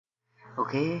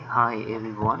Okay, hi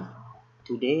everyone.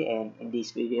 Today and in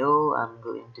this video, I'm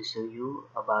going to show you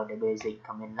about the basic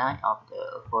command line of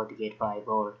the Fortigate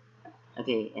firewall.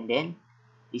 Okay, and then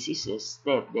this is a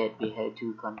step that we have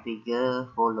to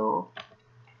configure, follow.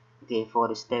 Okay, for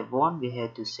the step 1, we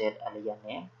have to set area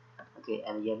name. Okay,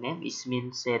 area name is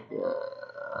means set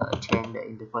change the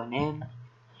interface name.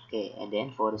 Okay, and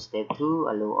then for the step 2,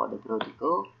 allow all the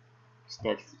protocol.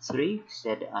 Step 3,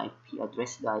 set the IP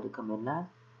address by the command line.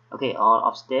 Okay, all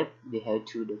of step we have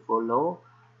to follow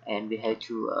and we have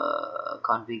to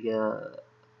configure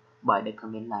by the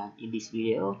command line in this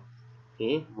video.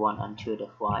 Okay, 1 until the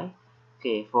 5.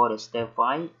 Okay, for the step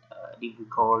 5, if we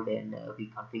call then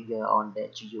we configure on the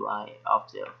GUI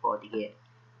of the Fortigate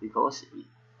because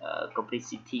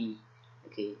complexity.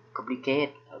 Okay,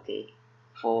 complicate. Okay,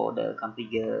 for the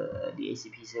configure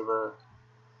DHCP server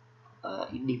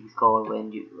difficult when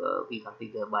you we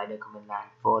configure by the command line.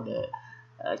 For the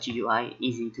GUI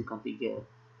easy to configure,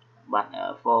 but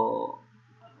for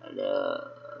the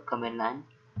command line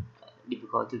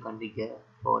difficult to configure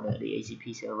for the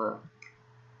DHCP server.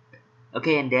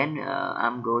 Okay, and then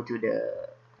I'm go to the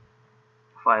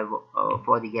firewall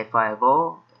for the get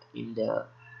firewall in the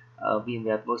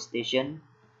VMware workstation.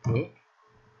 Okay,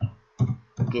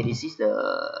 okay, this is the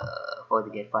for the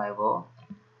get firewall.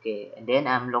 Okay, and then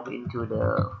I'm logged into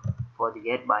the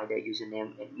Fortigate by the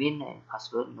username admin and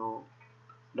password. No,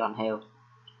 don't have.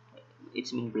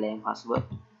 It's mean blank password.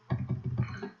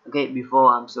 Okay,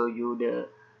 before I'm show you the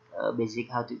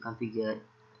basic how to configure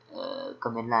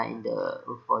command line in the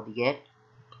Fortigate.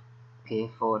 Okay,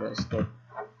 for the step,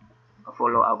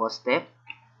 follow our step.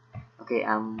 Okay,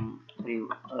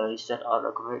 reset all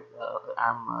the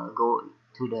go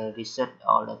to the reset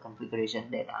all the configuration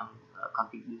that I'm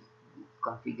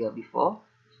configure before.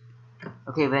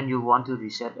 Okay, when you want to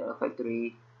reset the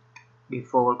factory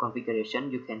before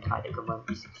configuration, you can type the command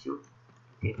execute.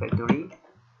 Okay, factory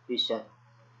reset.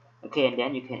 Okay, and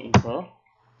then you can enter.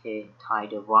 Okay,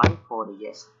 type the Y for the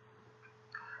yes.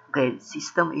 Okay,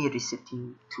 system is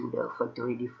resetting to the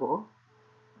factory default.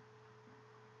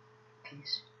 Okay,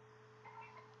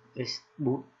 let's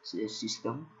boot the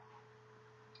system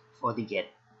for the get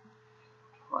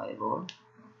firewall.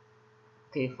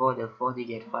 Okay, for the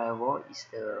Fortigate firewall is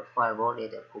the firewall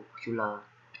that is popular.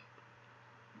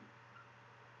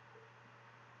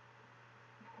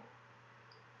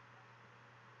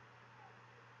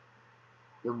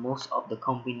 The most of the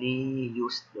company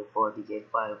use the Fortigate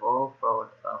firewall for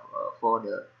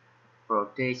the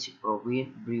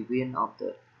prevent of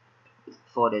the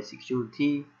for the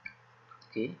security.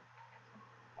 Okay,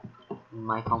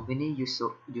 my company use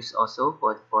also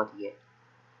for Fortigate.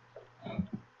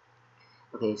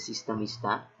 Okay, system is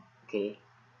done. Okay,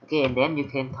 okay, and then you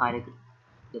can type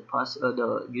the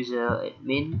user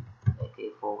admin. Okay,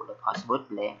 for the password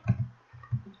blank.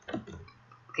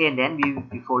 Okay, and then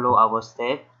we follow our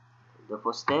step. The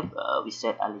first step, we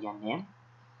set alien name.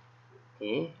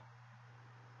 Okay,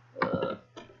 uh,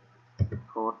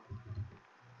 port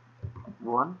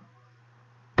 1.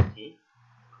 Okay,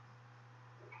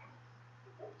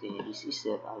 okay, this is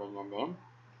the alien name.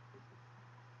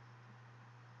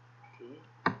 Okay,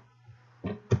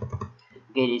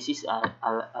 okay, this is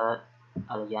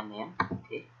alien name.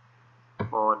 Okay,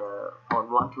 for the port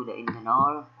 1 to the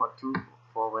internal, port 2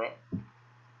 for web.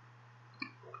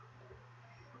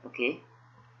 Okay,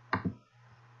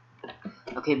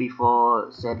 okay,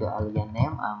 before set the alien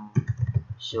name,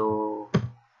 show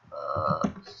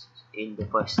in the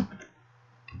first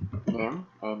name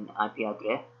and IP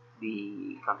address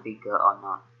we configure or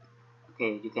not.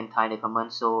 Okay, you can type the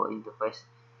command so interface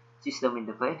system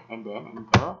interface and then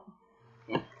enter.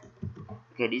 Okay,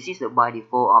 okay, this is the by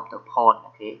default of the port.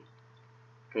 Okay,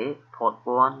 okay, port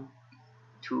 1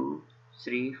 2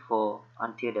 3 4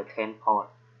 until the 10 port.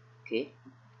 Okay,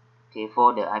 okay,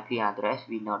 for the IP address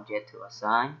we not yet to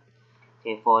assign.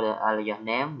 Okay, for the area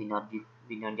name we not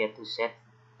yet to set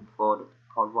for the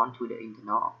port 1 to the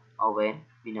internal or when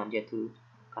we not yet to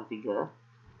configure.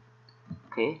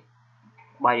 Okay,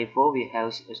 by default we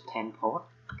have 10 port.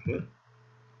 Okay,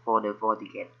 for the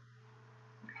Fortigate.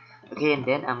 Okay, and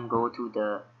then I'm go to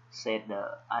the set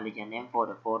the area name for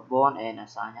the port 1 and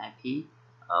assign IP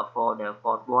for the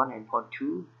port 1 and port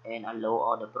 2 and allow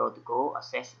all the protocol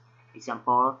access.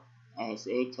 Example as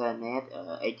a Telnet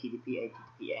HTTP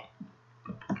Https.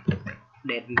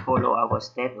 Then we follow our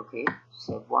step. Okay,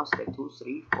 step 1, step 2,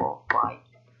 3, 4, 5.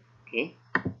 Okay,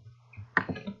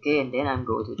 okay, and then I'm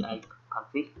go to the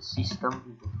config system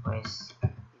interface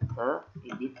enter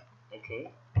edit.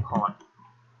 Okay, port.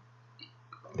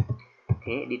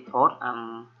 Okay, edit port.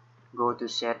 Go to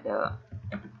set the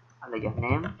area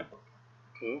name.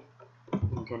 Okay,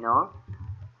 internal.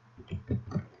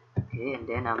 Okay, and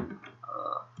then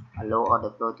allow other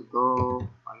protocol,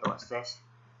 allow access.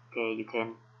 Okay, you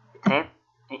can tab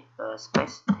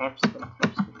space tab space tab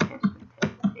space tab space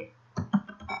tab. Okay.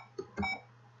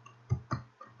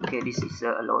 Okay, this is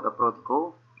allow the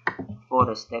protocol for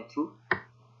the step 2.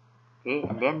 Okay,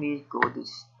 and then we go to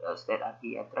set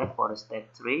IP address for the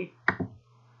step 3.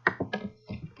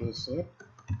 Okay, set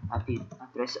IP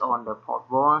address on the port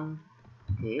 1.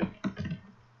 Okay,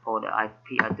 for the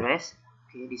IP address.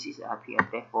 Okay, this is the IP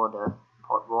address for the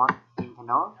port 1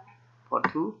 internal, port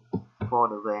 2 for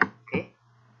the WAN. Okay.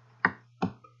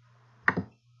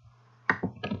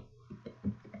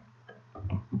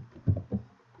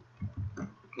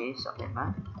 Okay, subnet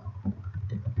mask.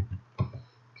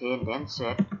 Okay, and then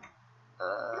set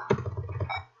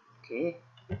okay,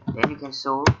 then you can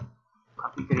show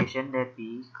configuration that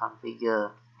we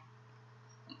configure.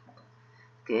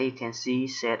 Okay, you can see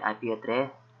set IP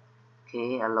address.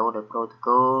 Okay, allow the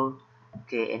protocol.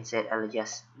 Okay, and set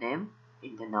alias name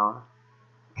internal.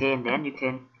 Okay, and then you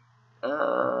can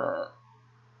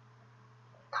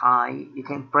you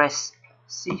can press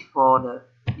C for the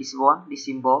this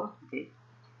symbol. Okay,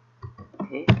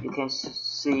 okay, you can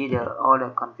see all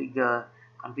the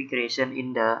configuration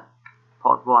in the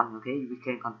port 1. Okay, we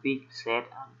can configure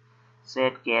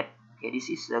set get. Okay, this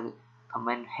is the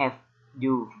command have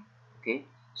do. Okay,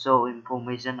 so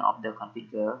information of the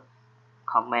configure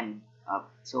command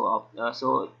so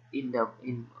in the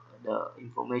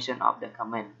information of the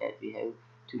command that we have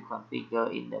to configure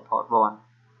in the port 1.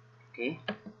 Okay,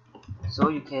 so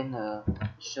you can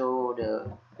show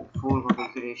the full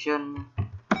configuration.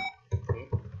 Okay,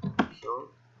 show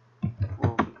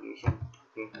full configuration.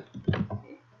 Okay,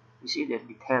 okay, you see the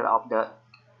detail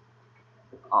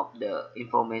of the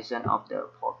information of the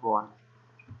port 1.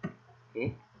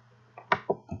 Okay,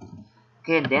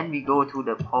 okay, then we go to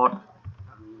the port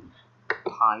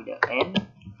by the n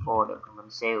for the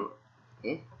command cell.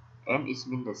 Okay, n is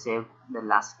mean the cell, the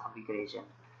last configuration.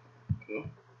 Okay,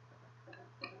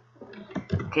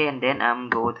 okay, and then I'm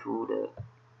go to the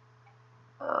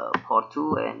port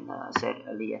 2 and set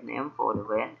alias name for the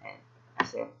WAN and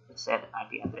set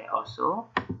IP address also.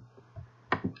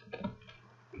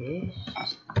 Okay,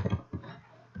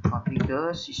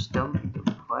 configure system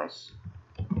interface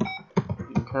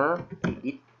enter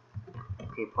edit.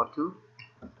 Okay, port 2.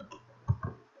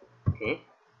 Okay,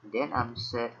 then I'm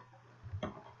set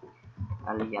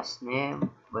alias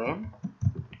name WAN.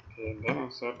 Okay, then I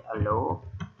set allow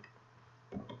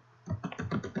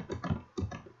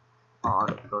or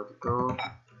the protocol.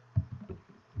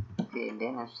 Okay, and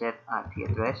then I set IP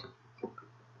address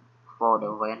for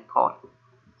the WAN port.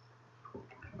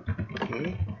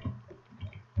 Okay,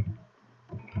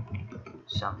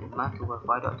 subnet mask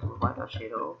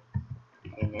 2.5.2.5.0,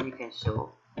 and then you can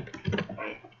show.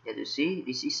 Okay, as you see,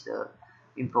 this is the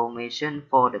information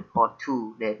for the port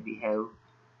 2 that we have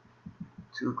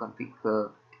to configure.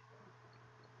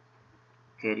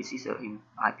 Okay, this is the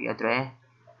IP address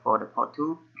for the port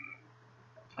 2,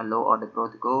 allow all the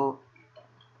protocol,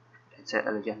 and set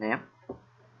alias name.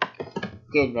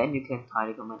 Okay, then you can type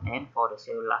the command N for the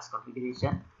cell last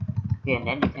configuration. Okay, and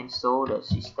then you can show the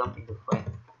system interface.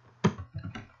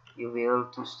 You will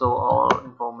to show all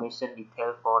information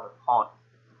detail for the port,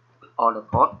 all the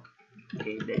port.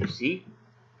 Okay, that you see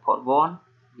port 1.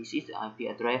 This is the IP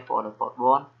address for the port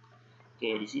 1.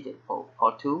 Okay, this is the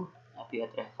port 2, IP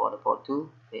address for the port 2.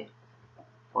 Okay,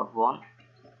 port 1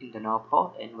 internal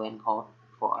port and WAN port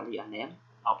for alias name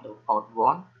of the port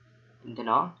 1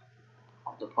 internal,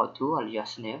 of the port 2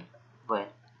 alias name WAN.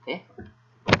 Okay,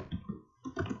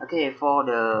 okay, for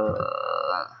the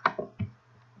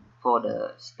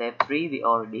step 3 we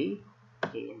already.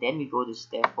 Okay, and then we go to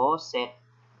step 4, set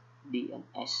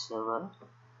DNS server.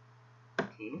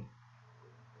 Okay,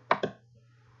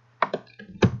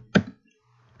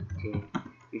 okay,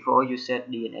 before you set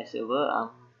DNS server,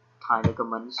 type the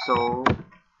command show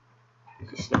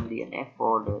system DNS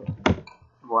for the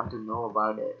want to know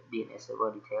about the DNS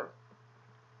server detail.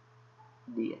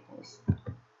 DNS.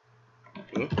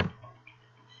 Okay,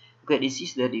 okay, this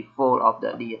is the default of the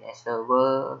DNS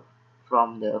server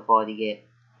from the Fortigate.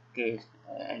 Okay,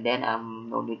 and then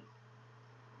no need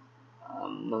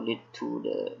to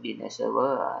the DNS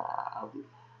server.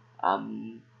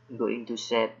 I'm going to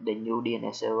set the new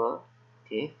DNS server.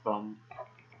 Okay, from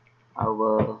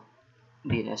our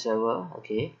DNS server.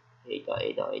 Okay,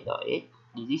 8.8.8.8.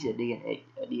 This is a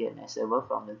DNS server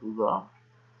from the Google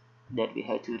that we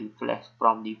have to replace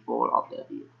from default of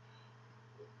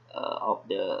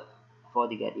the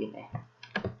Fortigate DNS.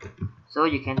 So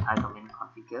you can type command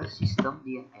configure system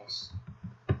DNS.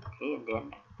 Okay, and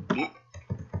then edit.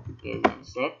 Okay, then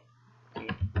set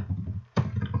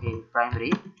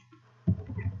primary.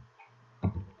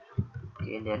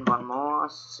 Okay, and then one more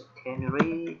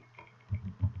secondary.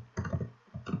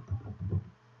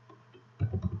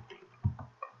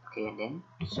 Okay, and then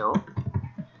show.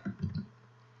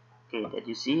 Okay, that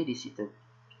you see this is the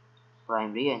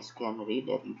primary and secondary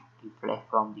that you reflect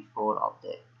from default of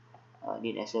the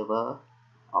DNS server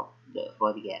of the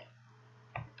Fortigate.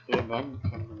 Okay, and then you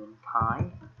can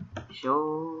type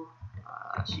show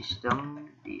system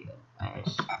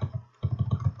DNS.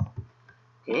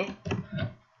 Okay.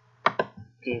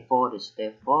 Okay, for the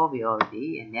step 4 we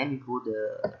already, and then we put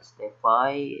the step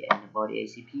 5 and about the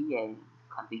DHCP and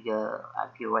configure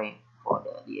IP rank for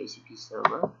the DHCP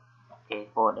server. Okay,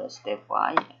 for the step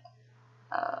 5,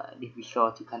 be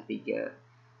sure to configure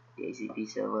the DHCP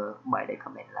server by the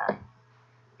command line.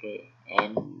 Okay,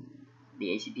 and the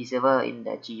DHCP server in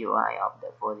the GUI of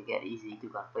the Fortigate easy to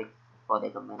configure for the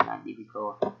command line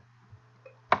difficult.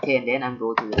 Okay, and then I'm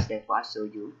go to the step 5 show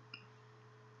you.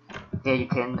 Okay, you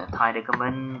can type the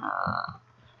command.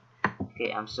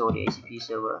 Okay, I'm show the DHCP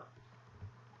server.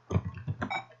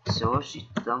 So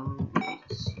system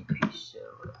DHCP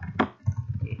server.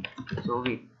 Okay, so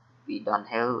we don't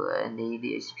have any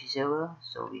DHCP server,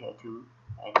 so we have to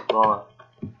enable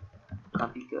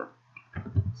configure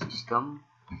system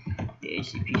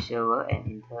DHCP server and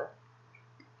enter.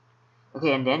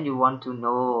 Okay, and then you want to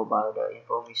know about the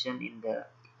information in the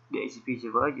DHCP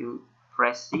server, you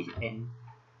press this and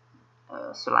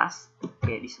slash.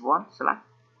 Okay, this one slash.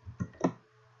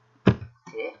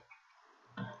 Okay,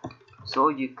 so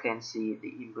you can see the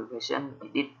information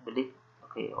edit, delete,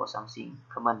 okay, or something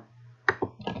command.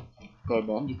 Okay,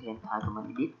 then you can type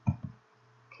command edit.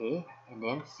 Okay, and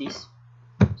then sys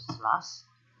slash.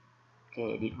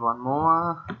 Okay, edit one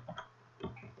more.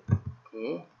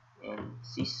 Okay, and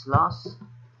sys slash.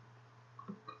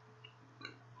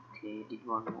 Okay, edit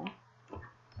one more.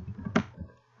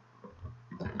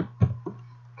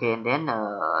 Okay, and then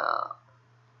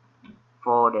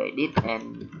for the edit,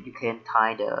 and you can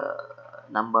type the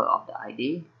number of the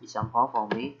ID. Example for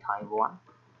me, type 1.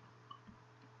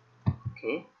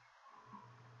 Okay,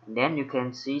 and then you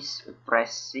can see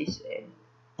press this and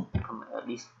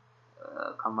this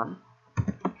command.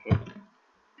 Okay,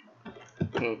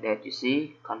 okay, that you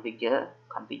see configure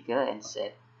and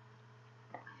set.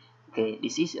 Okay,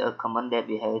 this is a command that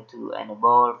we have to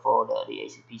enable for the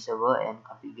DHCP server and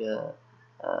configure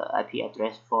IP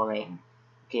address for rank.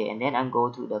 Okay, and then I'm go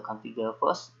to the configure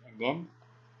first, and then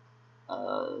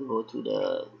go to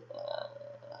the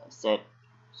set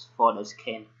for the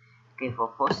scan. Okay, for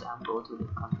first I'm go to the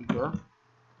configure.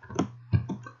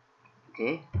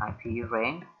 Okay, IP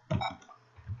rank.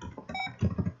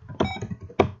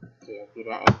 Okay, IP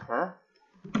rank anchor.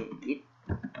 Okay, edit.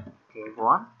 Okay,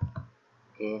 1.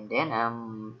 Okay, and then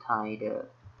I'm type the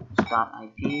start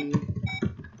IP,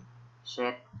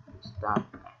 set start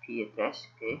IP address.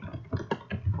 Okay,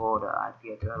 for the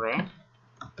IP address rank.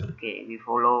 Okay, we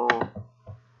follow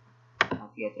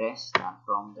IP address start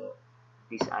from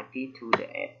this IP to the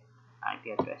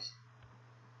IP address.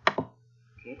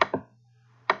 Okay.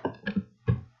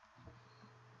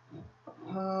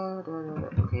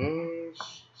 Okay,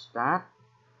 start.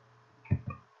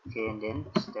 Okay, and then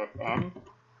step end.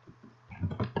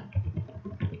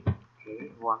 Okay,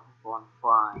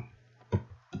 1.5.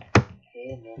 Okay,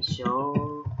 and then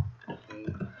show. Okay,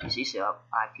 this is a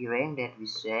IP rank that we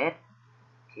set.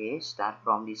 Okay, start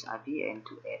from this IP and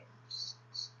to end.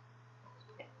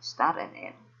 Start and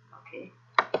end. Okay.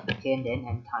 Okay, and then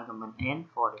enter command N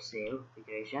for the save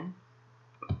configuration.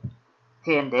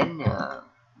 Okay, and then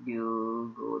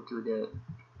you go to the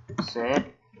set.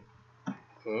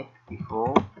 Okay,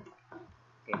 before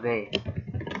gateway.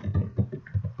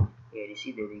 Okay, this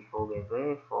is the default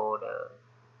gateway for the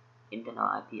internal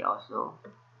IP also.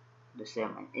 The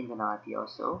same internal IP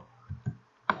also.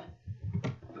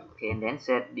 Okay, and then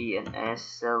set DNS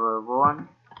server 1.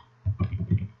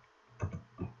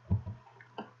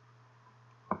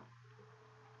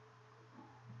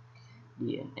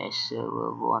 DNS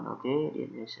server 1. Okay,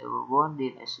 DNS server 1,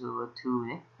 DNS server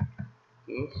 2.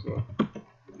 Okay, set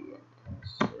DNS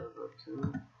server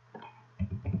 2.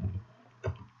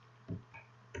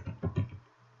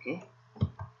 Okay.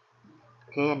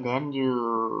 Okay, and then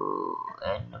you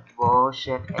enable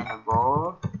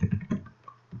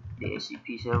DHCP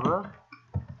server.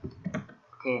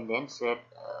 Okay, and then set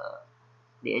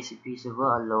DHCP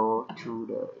server allow to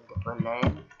the interface LAN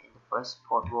in the first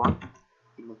port 1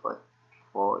 in the first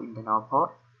for internal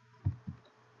port.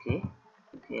 Okay,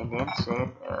 okay, and then set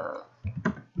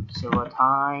server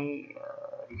type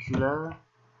regular.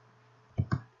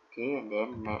 Okay, and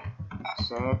then net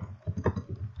set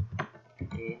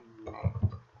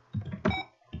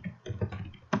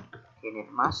net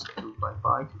mask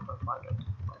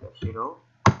 2.5.2.5.0.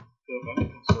 Okay, then you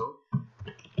can show.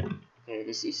 Okay,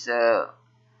 this is a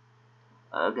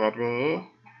gateway.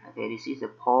 Okay, this is the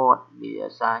port. We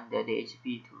assign the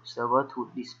DHCP to server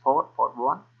to this port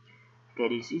 1. Okay,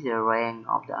 this is the rank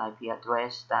of the IP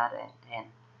address start and end.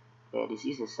 Okay, this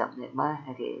is the subnet mask.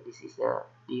 Okay, this is the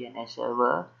DNS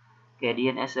server. Okay,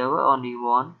 DNS server only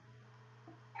one.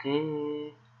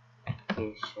 Okay,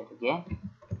 share again.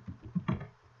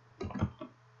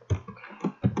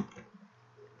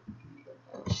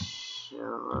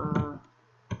 Server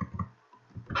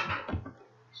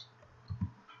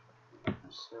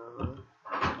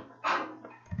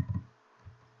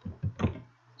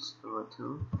server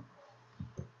 2.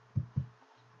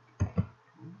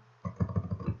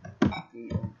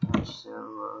 DNS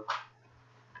server.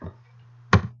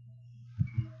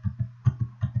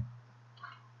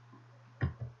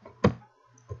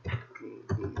 Okay,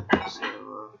 DNS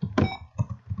server.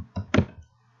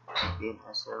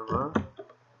 DNS server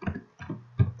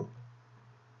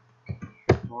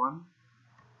 1.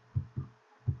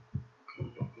 Okay,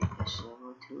 DNS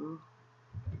server 2.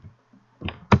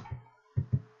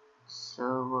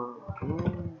 Server.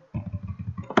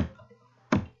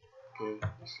 Okay,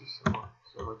 this is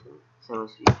server 2. Server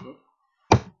 3. Okay.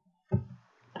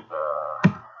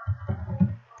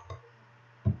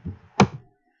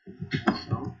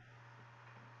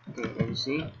 Okay, let you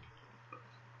see.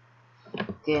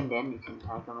 Okay, and then you can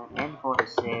type command N for the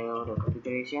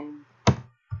configuration.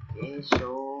 Okay, so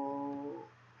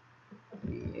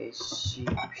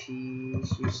DHCP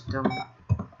system.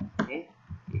 Okay,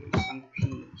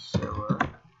 DHCP server.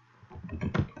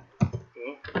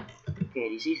 Okay,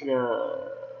 this is the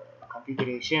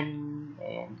configuration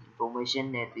and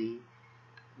information that we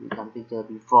configured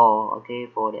before. Okay,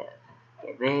 for the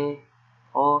gateway,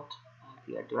 port,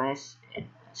 IP address, and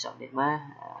subnet mask,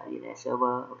 DNS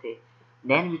server. Okay,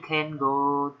 then we can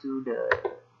go to the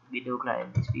video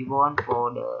client if we want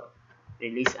for the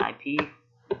release IP,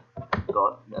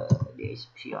 got the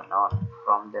DHCP or not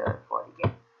from the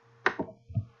Fortigate.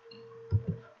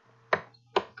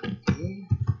 Okay,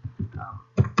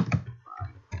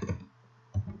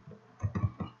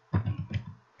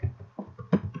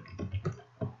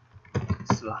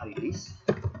 setelah release.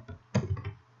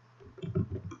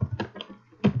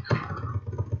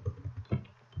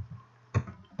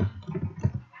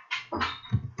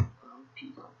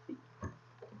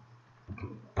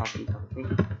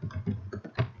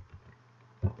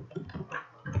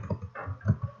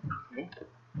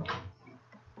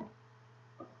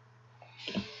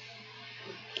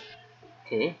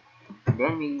 Okay,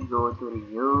 then we go to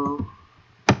review,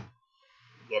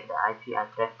 get the IP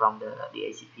address from the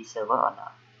DHCP server or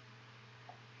not.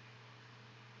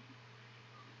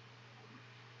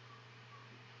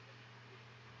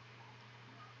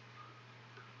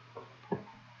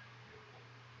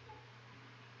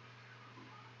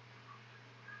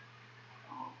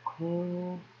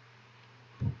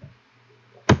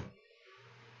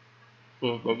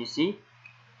 Okay, that you see.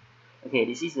 Okay,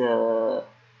 this is the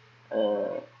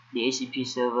DHCP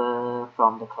server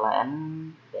from the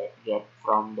client that get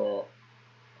from the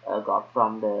got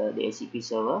from the DHCP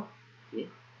server. Okay,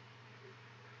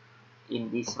 in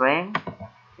this rank.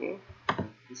 Okay,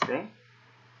 this rank.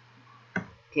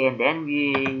 Okay, and then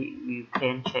we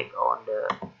can check on the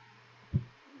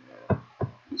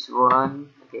this one.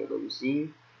 Okay, that you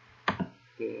see.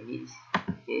 Okay, this.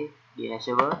 Okay, DNS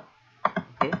server.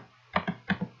 Okay.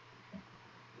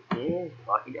 Okay,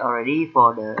 got it already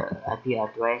for the IP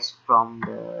address from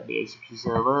the DHCP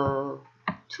server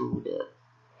to the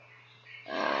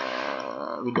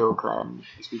video client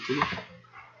SP2.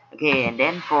 Okay, and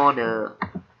then for the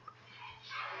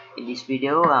in this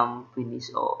video I'm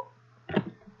finished.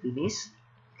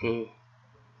 Okay,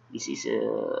 this is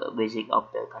a basic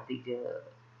of the configure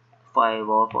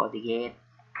firewall Fortigate.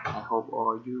 I hope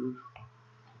all you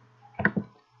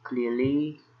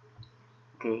clearly.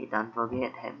 Okay, don't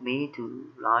forget help me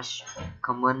to like,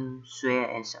 comment, share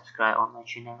and subscribe on my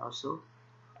channel also.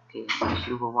 Okay, thank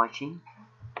you for watching.